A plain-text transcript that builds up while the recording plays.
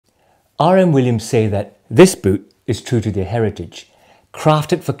R.M. Williams say that this boot is true to their heritage,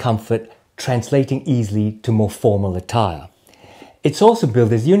 crafted for comfort, translating easily to more formal attire. It's also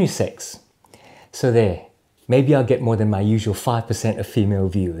billed as unisex. So there, maybe I'll get more than my usual 5% of female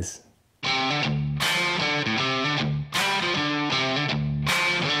viewers.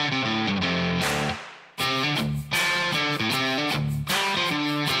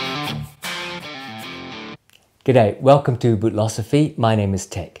 G'day, welcome to Bootlosophy. My name is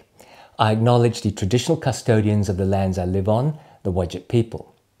Tech. I acknowledge the traditional custodians of the lands I live on, the Wajik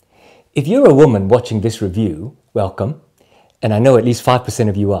people. If you're a woman watching this review, welcome, and I know at least 5%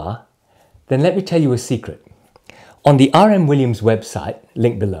 of you are, then let me tell you a secret. On the R.M. Williams website,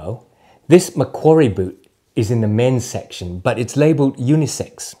 link below, this Macquarie boot is in the men's section, but it's labelled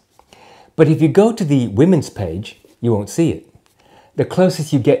unisex. But if you go to the women's page, you won't see it. The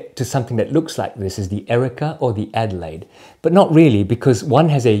closest you get to something that looks like this is the Erica or the Adelaide, but not really, because one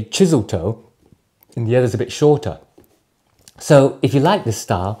has a chisel toe and the other's a bit shorter. So if you like this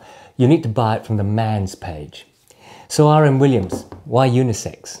style, you need to buy it from the man's page. So R.M. Williams, why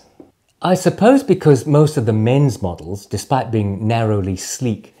unisex? I suppose because most of the men's models, despite being narrowly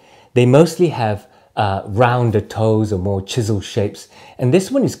sleek, they mostly have rounder toes or more chisel shapes, and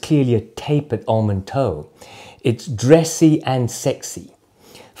this one is clearly a tapered almond toe. It's dressy and sexy.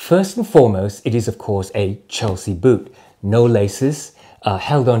 First and foremost, it is of course a Chelsea boot. No laces,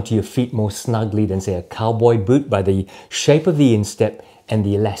 held onto your feet more snugly than say a cowboy boot by the shape of the instep and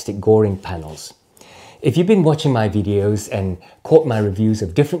the elastic goring panels. If you've been watching my videos and caught my reviews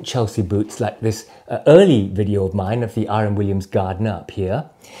of different Chelsea boots like this early video of mine of the R.M. Williams Gardener up here,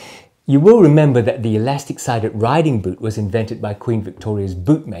 you will remember that the elastic-sided riding boot was invented by Queen Victoria's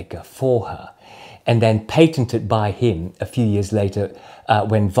bootmaker for her, and then patented by him a few years later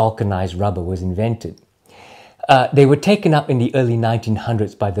when vulcanized rubber was invented. They were taken up in the early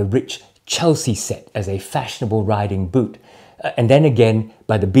 1900s by the rich Chelsea set as a fashionable riding boot, and then again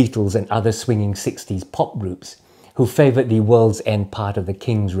by the Beatles and other swinging 60s pop groups who favoured the World's End part of the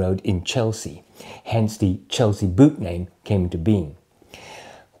King's Road in Chelsea. Hence the Chelsea boot name came into being.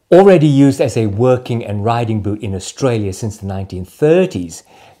 Already used as a working and riding boot in Australia since the 1930s,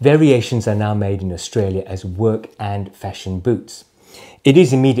 variations are now made in Australia as work and fashion boots. It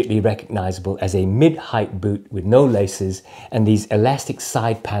is immediately recognisable as a mid-height boot with no laces and these elastic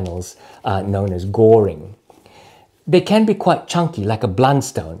side panels known as goring. They can be quite chunky, like a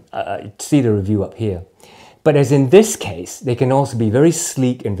Blundstone. See the review up here. But as in this case, they can also be very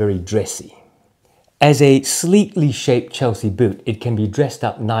sleek and very dressy. As a sleekly shaped Chelsea boot, it can be dressed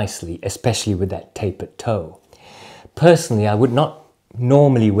up nicely, especially with that tapered toe. Personally, I would not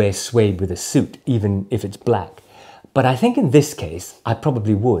normally wear suede with a suit, even if it's black. But I think in this case, I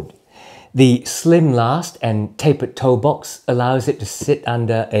probably would. The slim last and tapered toe box allows it to sit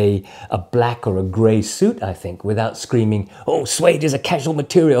under a black or a grey suit, I think, without screaming, "Oh, suede is a casual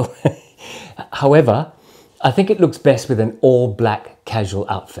material." However, I think it looks best with an all-black casual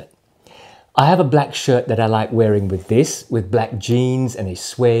outfit. I have a black shirt that I like wearing with this, with black jeans and a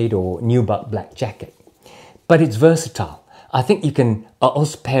suede or nubuck black jacket. But it's versatile. I think you can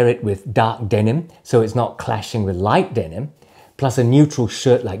also pair it with dark denim, so it's not clashing with light denim, plus a neutral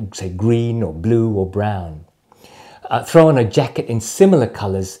shirt like, say, green or blue or brown. Throw on a jacket in similar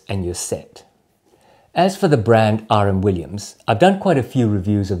colours and you're set. As for the brand R.M. Williams, I've done quite a few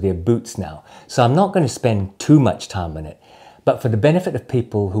reviews of their boots now, so I'm not going to spend too much time on it. But for the benefit of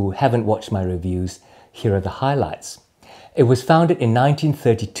people who haven't watched my reviews, here are the highlights. It was founded in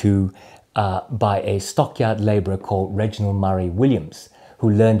 1932 by a stockyard labourer called Reginald Murray Williams, who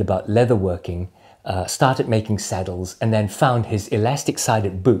learned about leatherworking, started making saddles, and then found his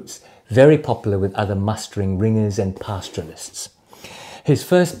elastic-sided boots very popular with other mustering ringers and pastoralists. His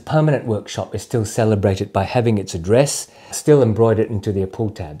first permanent workshop is still celebrated by having its address still embroidered into their pull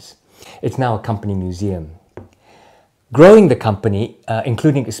tabs. It's now a company museum. Growing the company,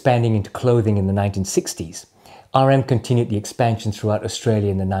 including expanding into clothing in the 1960s, R.M. continued the expansion throughout Australia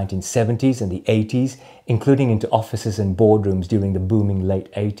in the 1970s and the 80s, including into offices and boardrooms during the booming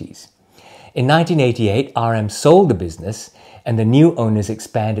late 80s. In 1988, R.M. sold the business and the new owners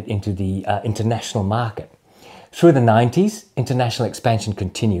expanded into the international market. Through the 90s, international expansion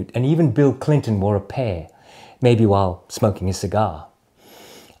continued, and even Bill Clinton wore a pair, maybe while smoking a cigar.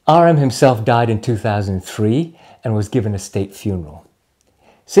 R.M. himself died in 2003 and was given a state funeral.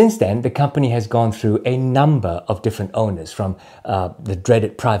 Since then, the company has gone through a number of different owners, from the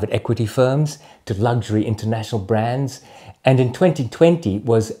dreaded private equity firms to luxury international brands, and in 2020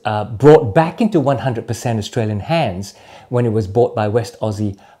 was brought back into 100% Australian hands when it was bought by West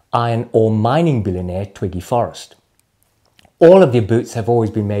Aussie iron ore mining billionaire Twiggy Forrest. All of their boots have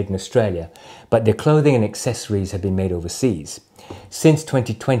always been made in Australia, but their clothing and accessories have been made overseas. Since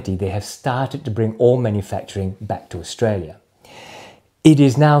 2020, they have started to bring all manufacturing back to Australia. It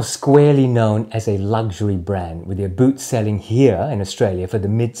is now squarely known as a luxury brand, with their boots selling here in Australia for the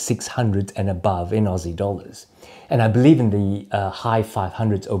mid 600s and above in Aussie dollars, and I believe in the high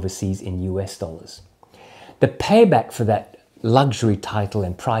 500s overseas in US dollars. The payback for that luxury title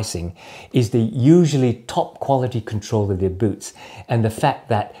and pricing is the usually top quality control of their boots, and the fact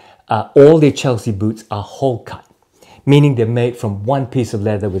that all their Chelsea boots are whole cut, meaning they're made from one piece of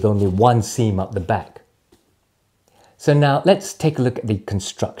leather with only one seam up the back. So now let's take a look at the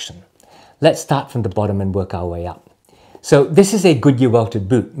construction. Let's start from the bottom and work our way up. So this is a Goodyear welted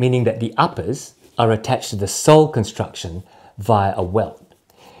boot, meaning that the uppers are attached to the sole construction via a welt.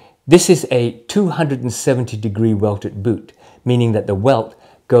 This is a 270-degree welted boot, meaning that the welt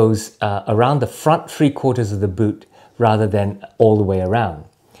goes around the front 3/4 of the boot rather than all the way around.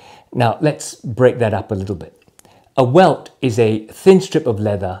 Now let's break that up a little bit. A welt is a thin strip of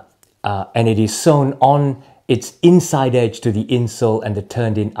leather and it is sewn on its inside edge to the insole and the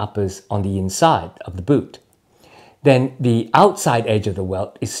turned in uppers on the inside of the boot. Then the outside edge of the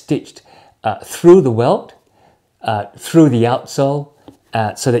welt is stitched through the welt, through the outsole,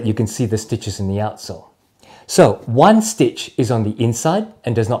 so that you can see the stitches in the outsole. So one stitch is on the inside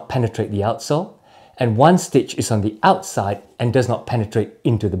and does not penetrate the outsole, and one stitch is on the outside and does not penetrate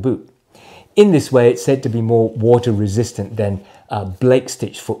into the boot. In this way, it's said to be more water resistant than Blake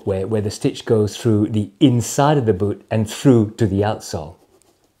stitch footwear, where the stitch goes through the inside of the boot and through to the outsole.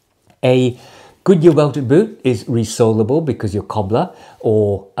 A Goodyear welted boot is resolable because your cobbler,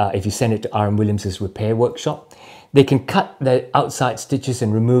 or if you send it to R.M. Williams' repair workshop, they can cut the outside stitches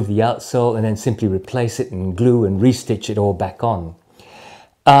and remove the outsole and then simply replace it and glue and restitch it all back on.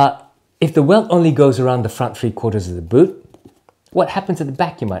 If the welt only goes around the front 3/4 of the boot, what happens at the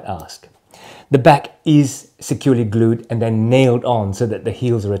back, you might ask? The back is securely glued and then nailed on so that the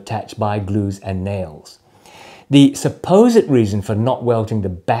heels are attached by glues and nails. The supposed reason for not welting the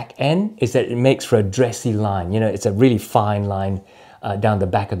back end is that it makes for a dressy line. You know, it's a really fine line down the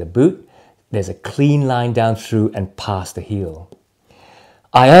back of the boot. There's a clean line down through and past the heel.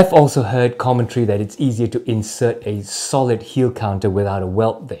 I have also heard commentary that it's easier to insert a solid heel counter without a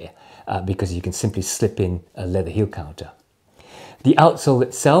welt there because you can simply slip in a leather heel counter. The outsole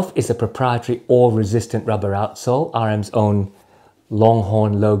itself is a proprietary all-resistant rubber outsole, RM's own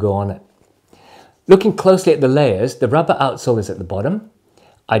Longhorn logo on it. Looking closely at the layers, the rubber outsole is at the bottom.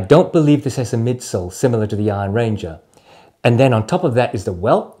 I don't believe this has a midsole similar to the Iron Ranger. And then on top of that is the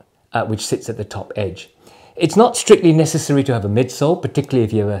welt, which sits at the top edge. It's not strictly necessary to have a midsole, particularly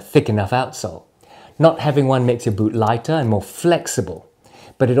if you have a thick enough outsole. Not having one makes your boot lighter and more flexible,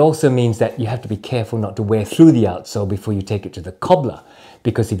 but it also means that you have to be careful not to wear through the outsole before you take it to the cobbler,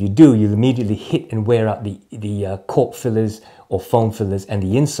 because if you do, you'll immediately hit and wear out the cork fillers or foam fillers and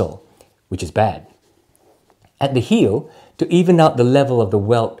the insole, which is bad. At the heel, to even out the level of the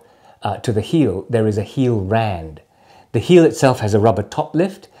welt to the heel, there is a heel rand. The heel itself has a rubber top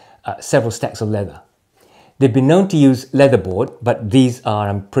lift, several stacks of leather. They've been known to use leatherboard, but these are,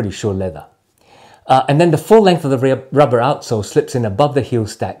 I'm pretty sure, leather. And then the full length of the rubber outsole slips in above the heel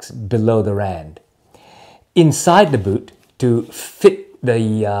stacks below the rand. Inside the boot, to fit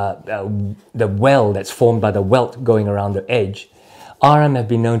the well that's formed by the welt going around the edge, RM have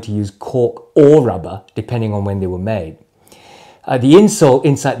been known to use cork or rubber, depending on when they were made. The insole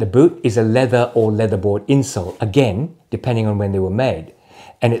inside the boot is a leather or leatherboard insole, again, depending on when they were made.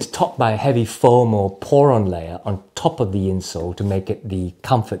 And it's topped by a heavy foam or pour-on layer on top of the insole to make it the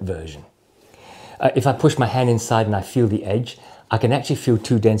comfort version. If I push my hand inside and I feel the edge, I can actually feel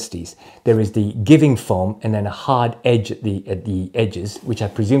two densities. There is the giving foam and then a hard edge at the edges, which I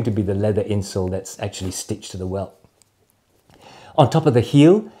presume to be the leather insole that's actually stitched to the welt. On top of the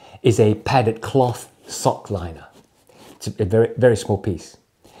heel is a padded cloth sock liner. It's a very, very small piece.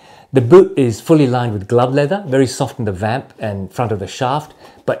 The boot is fully lined with glove leather, very soft in the vamp and front of the shaft,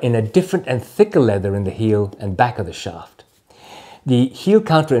 but in a different and thicker leather in the heel and back of the shaft. The heel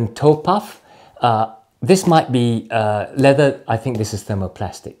counter and toe puff, this might be leather. I think this is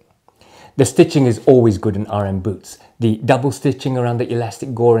thermoplastic. The stitching is always good in RM boots. The double stitching around the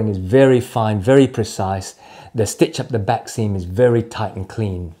elastic goring is very fine, very precise. The stitch up the back seam is very tight and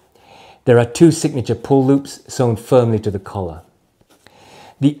clean. There are two signature pull loops sewn firmly to the collar.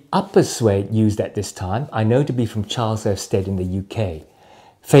 The upper suede used at this time I know to be from Charles F. Stead in the UK,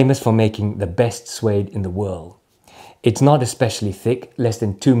 famous for making the best suede in the world. It's not especially thick, less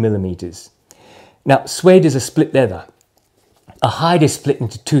than 2 millimeters. Now, suede is a split leather. A hide is split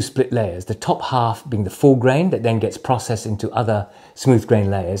into two split layers, the top half being the full grain that then gets processed into other smooth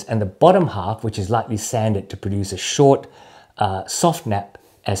grain layers, and the bottom half, which is lightly sanded to produce a short, soft nap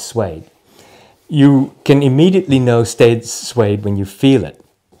as suede. You can immediately know suede when you feel it.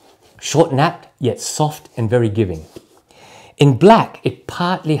 Short napped, yet soft and very giving. In black, it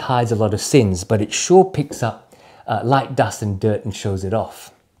partly hides a lot of sins, but it sure picks up light dust and dirt and shows it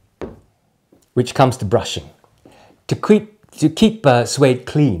off. Which comes to brushing. To keep suede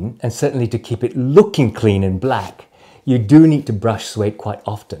clean, and certainly to keep it looking clean in black, you do need to brush suede quite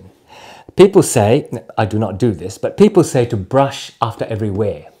often. People say, I do not do this, but people say to brush after every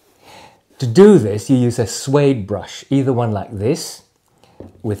wear. To do this, you use a suede brush, either one like this,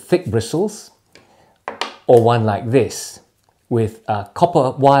 with thick bristles, or one like this, with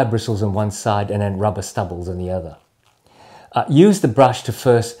copper wire bristles on one side and then rubber stubbles on the other. Use the brush to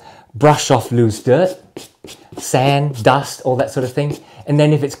first brush off loose dirt, sand, dust, all that sort of thing. And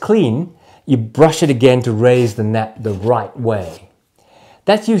then if it's clean, you brush it again to raise the nap the right way.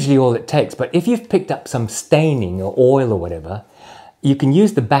 That's usually all it takes. But if you've picked up some staining or oil or whatever, you can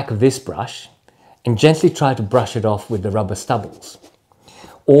use the back of this brush and gently try to brush it off with the rubber stubbles.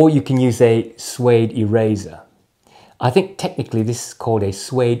 Or you can use a suede eraser. I think technically this is called a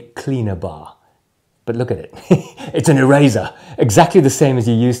suede cleaner bar. But look at it. It's an eraser, exactly the same as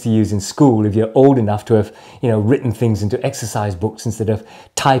you used to use in school if you're old enough to have, written things into exercise books instead of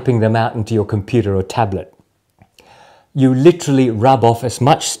typing them out into your computer or tablet. You literally rub off as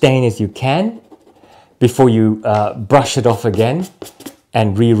much stain as you can before you brush it off again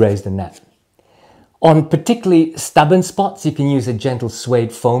and re-raise the nap. On particularly stubborn spots, you can use a gentle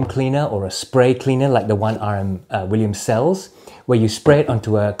suede foam cleaner or a spray cleaner like the one RM Williams sells, where you spray it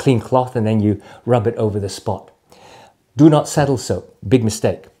onto a clean cloth and then you rub it over the spot. Do not saddle soap, big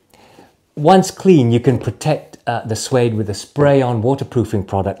mistake. Once clean, you can protect the suede with a spray-on waterproofing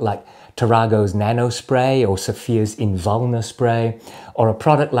product like Tarago's Nano Spray or Sophia's Invulner Spray, or a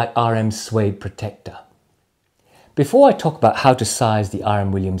product like RM's Suede Protector. Before I talk about how to size the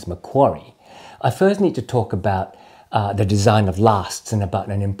RM Williams Macquarie, I first need to talk about the design of lasts and about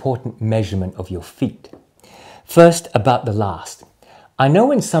an important measurement of your feet. First, about the last. I know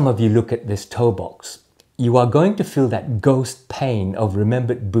when some of you look at this toe box, you are going to feel that ghost pain of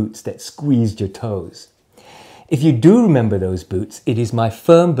remembered boots that squeezed your toes. If you do remember those boots, it is my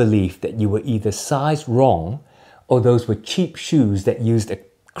firm belief that you were either sized wrong or those were cheap shoes that used a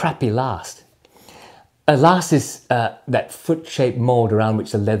crappy last. A last is that foot-shaped mold around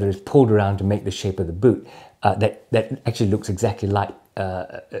which the leather is pulled around to make the shape of the boot that actually looks exactly like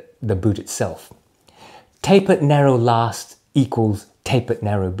the boot itself. Tapered narrow last equals tapered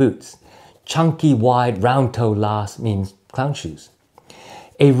narrow boots. Chunky, wide, round toe last means clown shoes.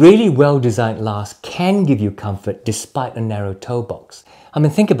 A really well-designed last can give you comfort despite a narrow toe box. I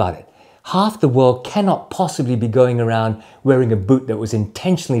mean, think about it. Half the world cannot possibly be going around wearing a boot that was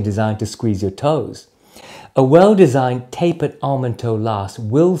intentionally designed to squeeze your toes. A well-designed tapered almond toe last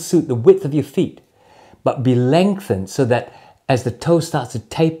will suit the width of your feet, but be lengthened so that as the toe starts to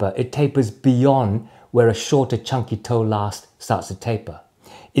taper, it tapers beyond where a shorter chunky toe last starts to taper.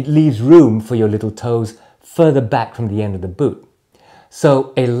 It leaves room for your little toes further back from the end of the boot.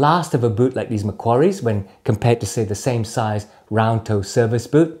 So a last of a boot like these Macquaries, when compared to say the same size round toe service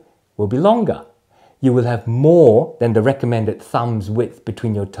boot, will be longer. You will have more than the recommended thumb's width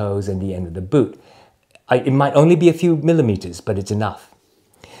between your toes and the end of the boot. It might only be a few millimeters, but it's enough.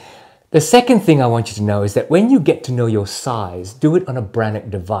 The second thing I want you to know is that when you get to know your size, do it on a Brannock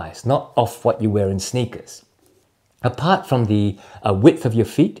device, not off what you wear in sneakers. Apart from the width of your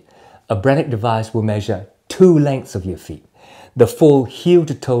feet, a Brannock device will measure two lengths of your feet. The full heel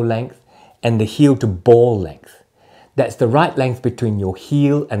to toe length and the heel to ball length. That's the right length between your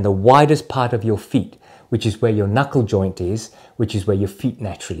heel and the widest part of your feet, which is where your knuckle joint is, which is where your feet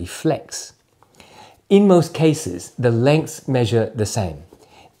naturally flex. In most cases, the lengths measure the same.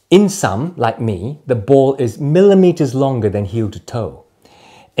 In some, like me, the ball is millimeters longer than heel to toe.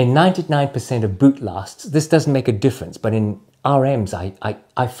 In 99% of boot lasts, this doesn't make a difference, but in RMs,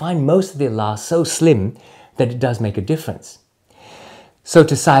 I find most of their lasts so slim that it does make a difference. So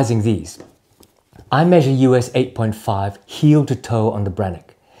to sizing these, I measure US 8.5 heel to toe on the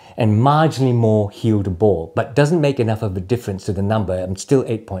Brannock and marginally more heel to ball, but doesn't make enough of a difference to the number. I'm still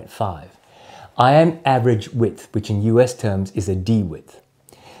 8.5. I am average width, which in US terms is a D width.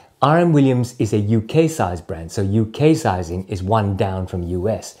 RM Williams is a UK size brand, so UK sizing is one down from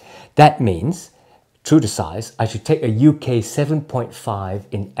US. That means, true to size, I should take a UK 7.5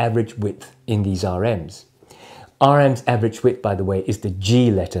 in average width in these RMs. RM's average width, by the way, is the G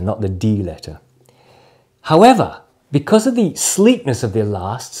letter, not the D letter. However, Because of the sleekness of their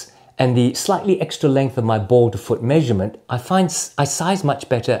lasts and the slightly extra length of my ball to foot measurement, I find I size much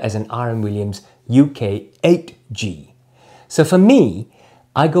better as an R.M. Williams UK 8G. So for me,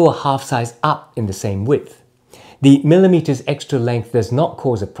 I go a half size up in the same width. The millimeters extra length does not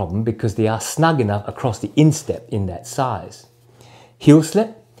cause a problem because they are snug enough across the instep in that size. Heel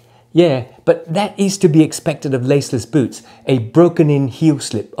slip? Yeah, but that is to be expected of laceless boots. A broken-in heel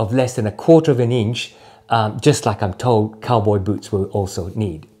slip of less than 1/4 of an inch, just like I'm told cowboy boots will also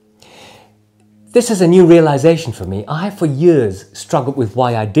need. This is a new realization for me. I have for years struggled with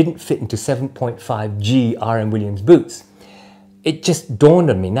why I didn't fit into 7.5G R.M. Williams boots. It just dawned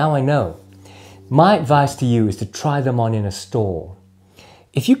on me, now I know. My advice to you is to try them on in a store.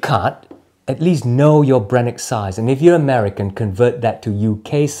 If you can't, at least know your Brennick size, and if you're American, convert that to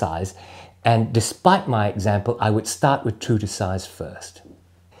UK size, and despite my example, I would start with true to size first.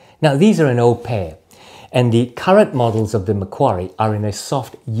 Now these are an old pair, and the current models of the Macquarie are in a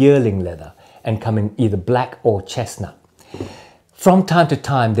soft yearling leather and come in either black or chestnut. From time to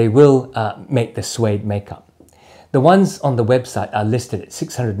time, they will make the suede makeup. The ones on the website are listed at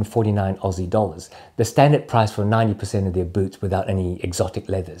 649 Aussie dollars, the standard price for 90% of their boots without any exotic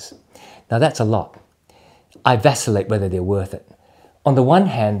leathers. Now that's a lot. I vacillate whether they're worth it. On the one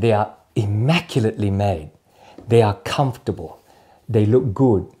hand, they are immaculately made. They are comfortable. They look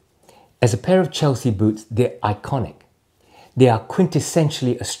good. As a pair of Chelsea boots, they're iconic. They are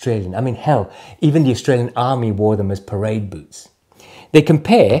quintessentially Australian. I mean, hell, even the Australian Army wore them as parade boots. They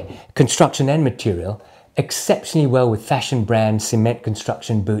compare, construction and material, exceptionally well with fashion brand cement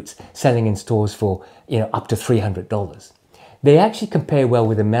construction boots selling in stores for, up to $300. They actually compare well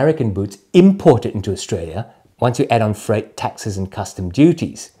with American boots imported into Australia once you add on freight, taxes and custom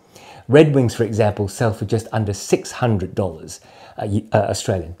duties. Red Wings, for example, sell for just under $600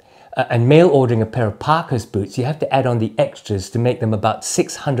 Australian. And mail ordering a pair of Parker's boots, you have to add on the extras to make them about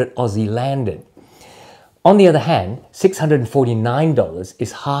 600 Aussie landed. On the other hand, $649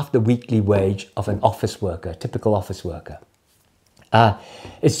 is half the weekly wage of an office worker, typical office worker.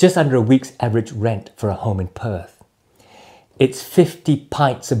 It's just under a week's average rent for a home in Perth. It's 50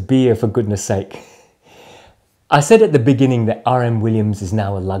 pints of beer, for goodness sake. I said at the beginning that R.M. Williams is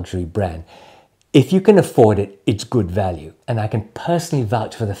now a luxury brand. If you can afford it, it's good value. And I can personally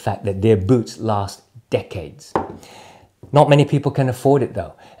vouch for the fact that their boots last decades. Not many people can afford it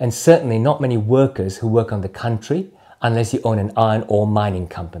though, and certainly not many workers who work on the country unless you own an iron ore mining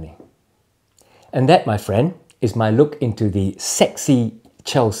company. And that, my friend, is my look into the sexy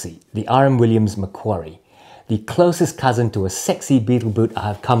Chelsea, the R.M. Williams Macquarie, the closest cousin to a sexy beetle boot I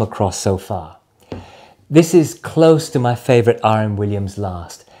have come across so far. This is close to my favourite R.M. Williams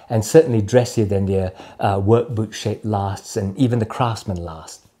last, and certainly dressier than their work boot shaped lasts and even the Craftsman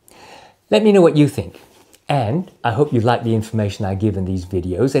last. Let me know what you think. And I hope you like the information I give in these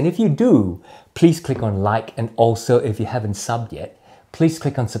videos. And if you do, please click on like, and also if you haven't subbed yet, please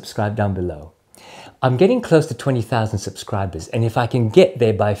click on subscribe down below. I'm getting close to 20,000 subscribers, and if I can get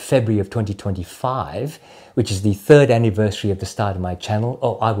there by February of 2025, which is the 3rd anniversary of the start of my channel,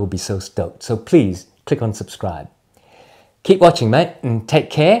 oh, I will be so stoked. So please click on subscribe. Keep watching, mate, and take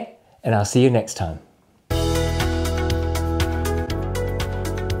care, and I'll see you next time.